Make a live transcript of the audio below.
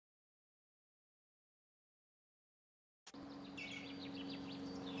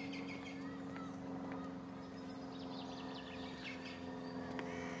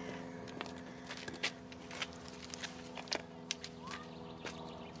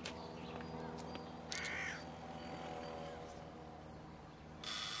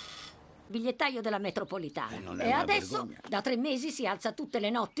Bigliettaio della metropolitana. Non è E una adesso, vergogna. da 3 mesi, si alza tutte le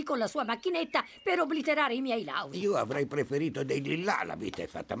notti con la sua macchinetta per obliterare i miei lauri. Io avrei preferito dei lillà, la vita è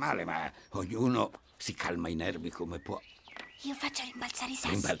fatta male, ma ognuno si calma i nervi come può. Io faccio rimbalzare i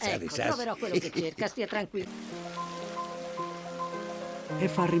sassi. Rimbalzare i Ecco, sassi. troverò quello che cerca, stia tranquillo. E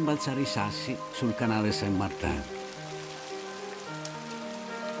fa rimbalzare i sassi sul canale Saint-Martin.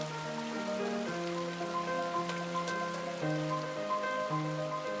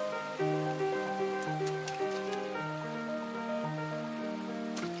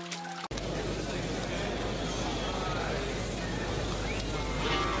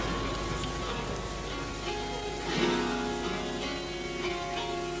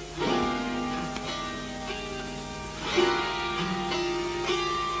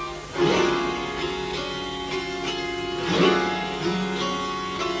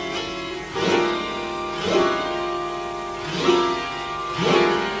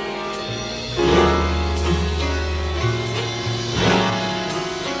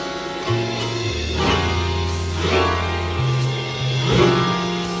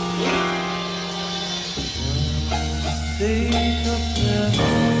 Take up the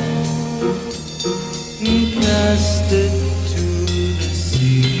boat and cast it to the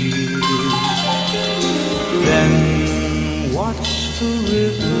sea. Then watch the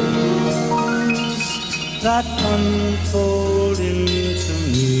rivers that unfold into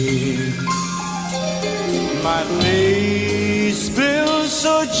me. My face spills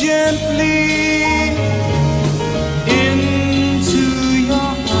so gently into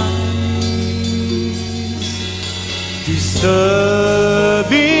your eyes,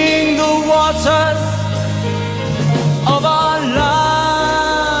 disturbing the waters of our lives.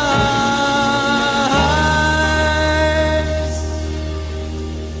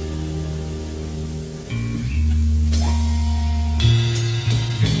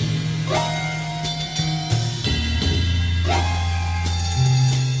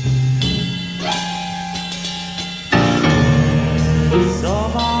 Some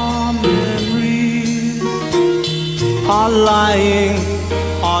of our memories are lying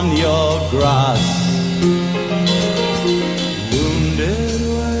on your grass. Wounded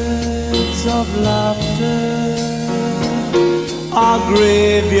words of laughter are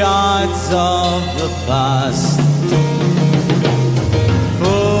graveyards of the past.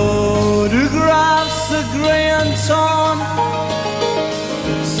 Photographs are grey and torn,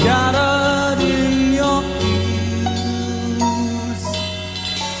 scattered in your fields.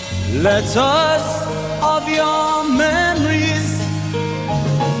 Letters of your memories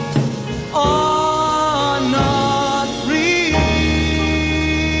are not real.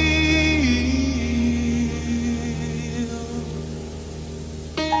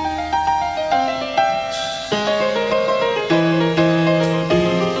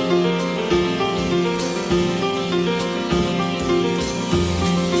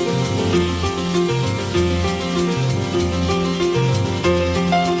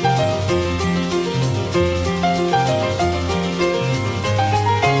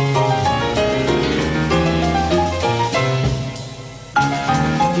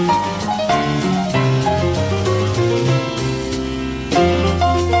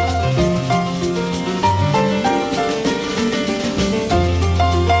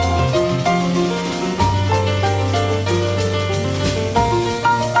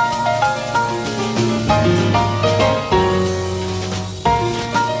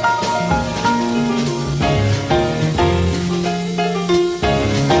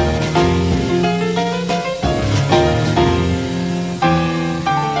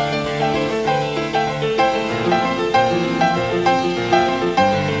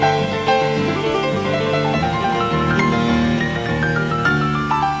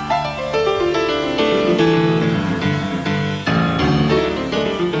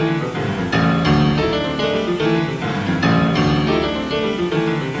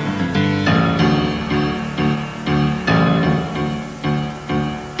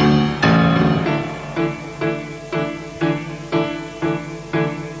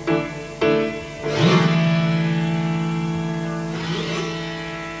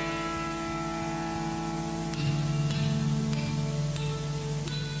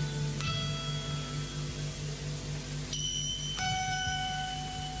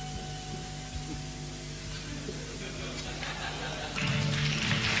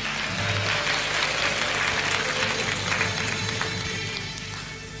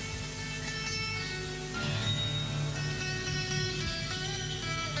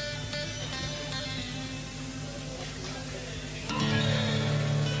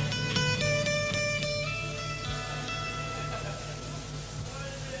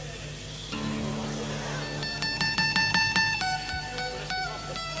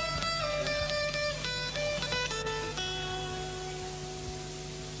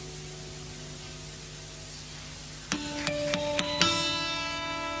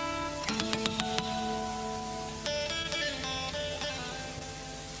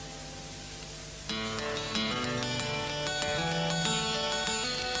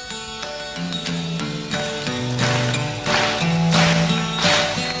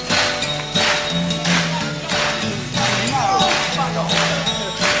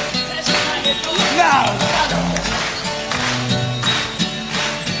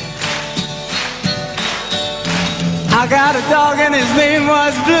 I got a dog and his name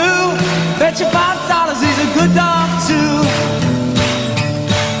was Blue. Bet you $5 he's a good dog too.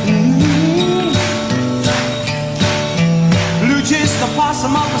 Blue chased the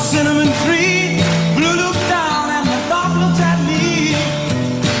possum off a cinnamon tree. Blue looked down and the dog looked at me.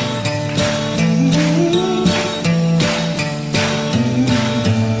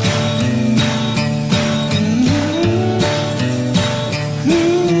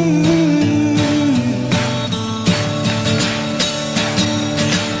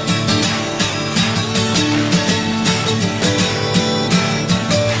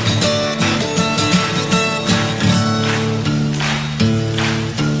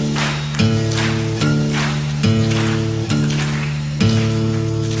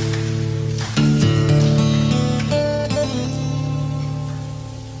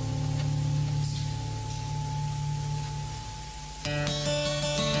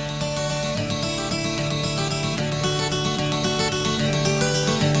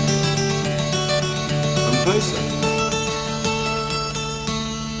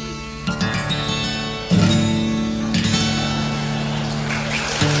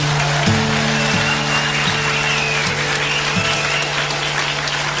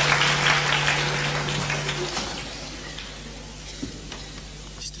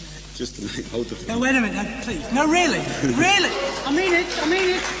 Just a minute, hold the phone. No, wait a minute, no, please. No, really, really. I mean it, I mean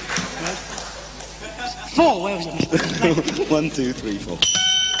it. Four, where was it? 1, 2, 3, 4.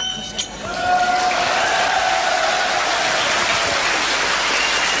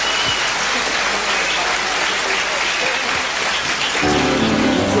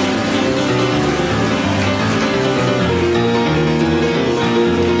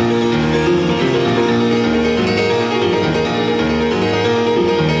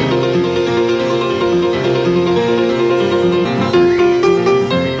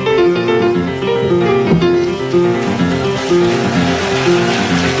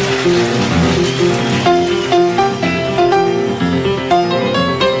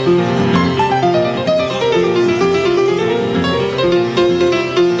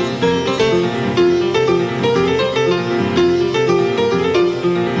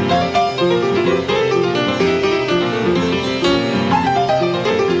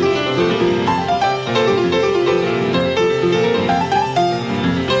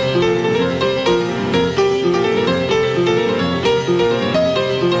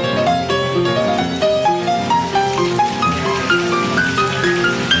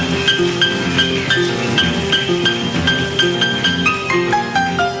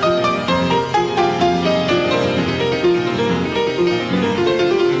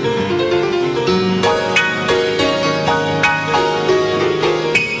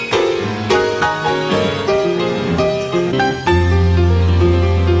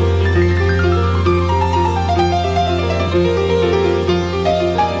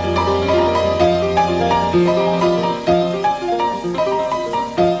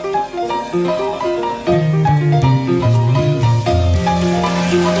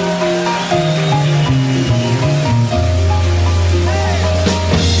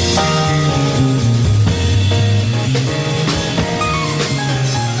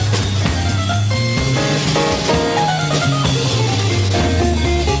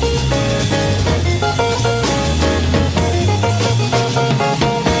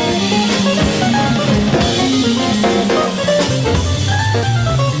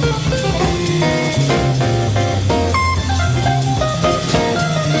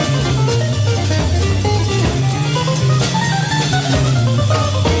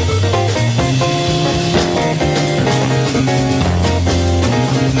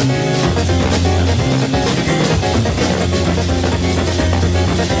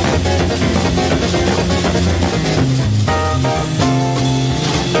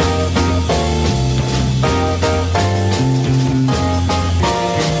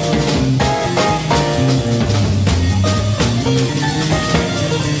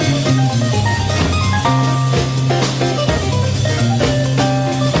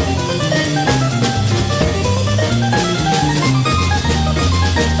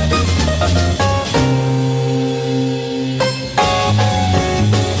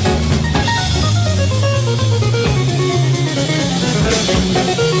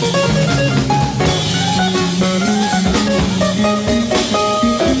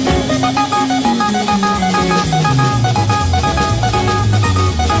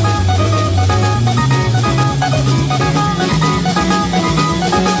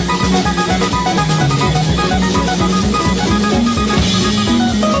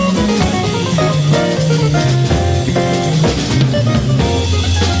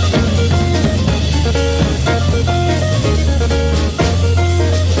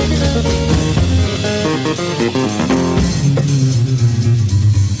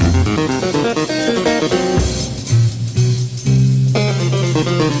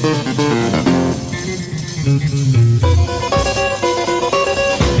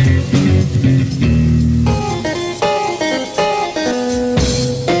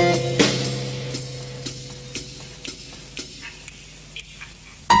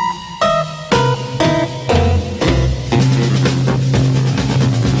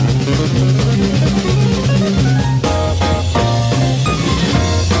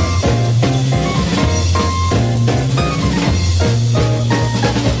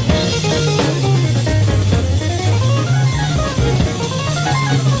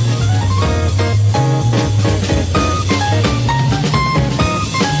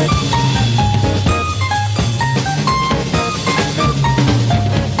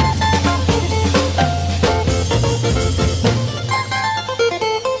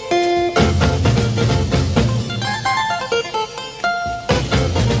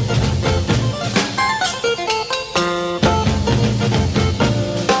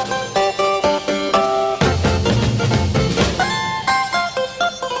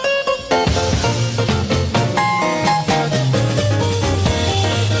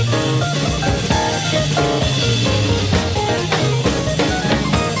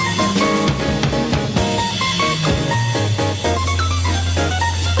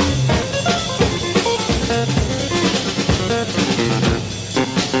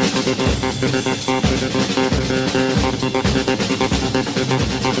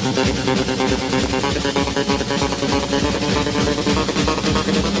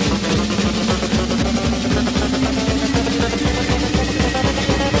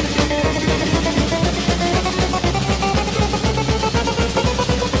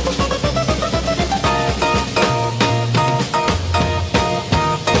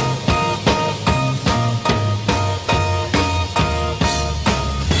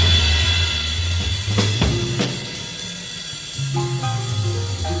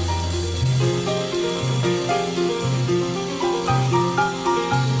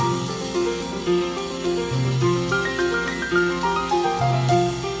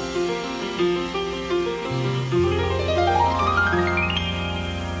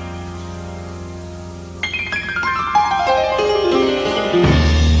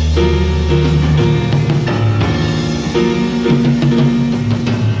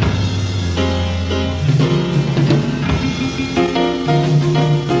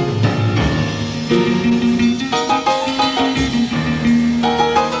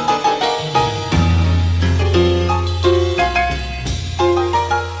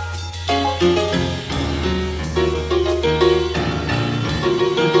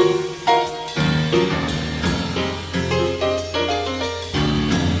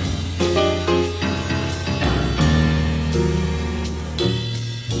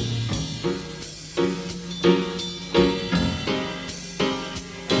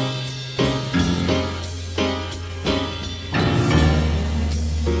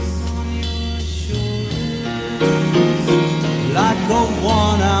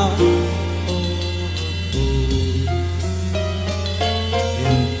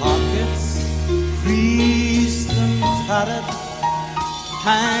 gotta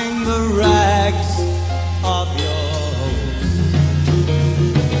hang the rags of your hopes.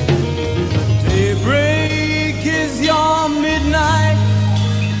 Daybreak is your midnight.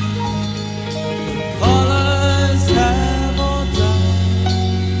 The colors have all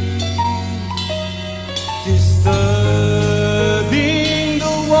died, disturbing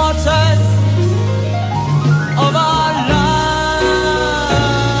the waters of our lives.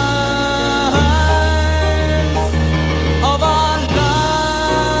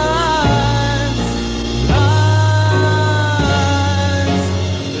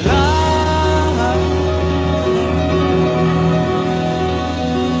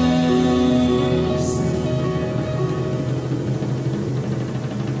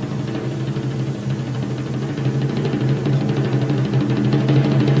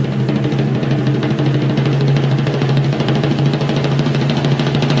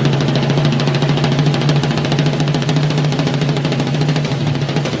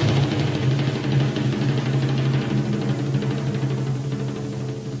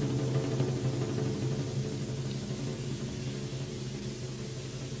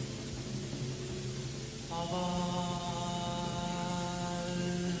 Baba.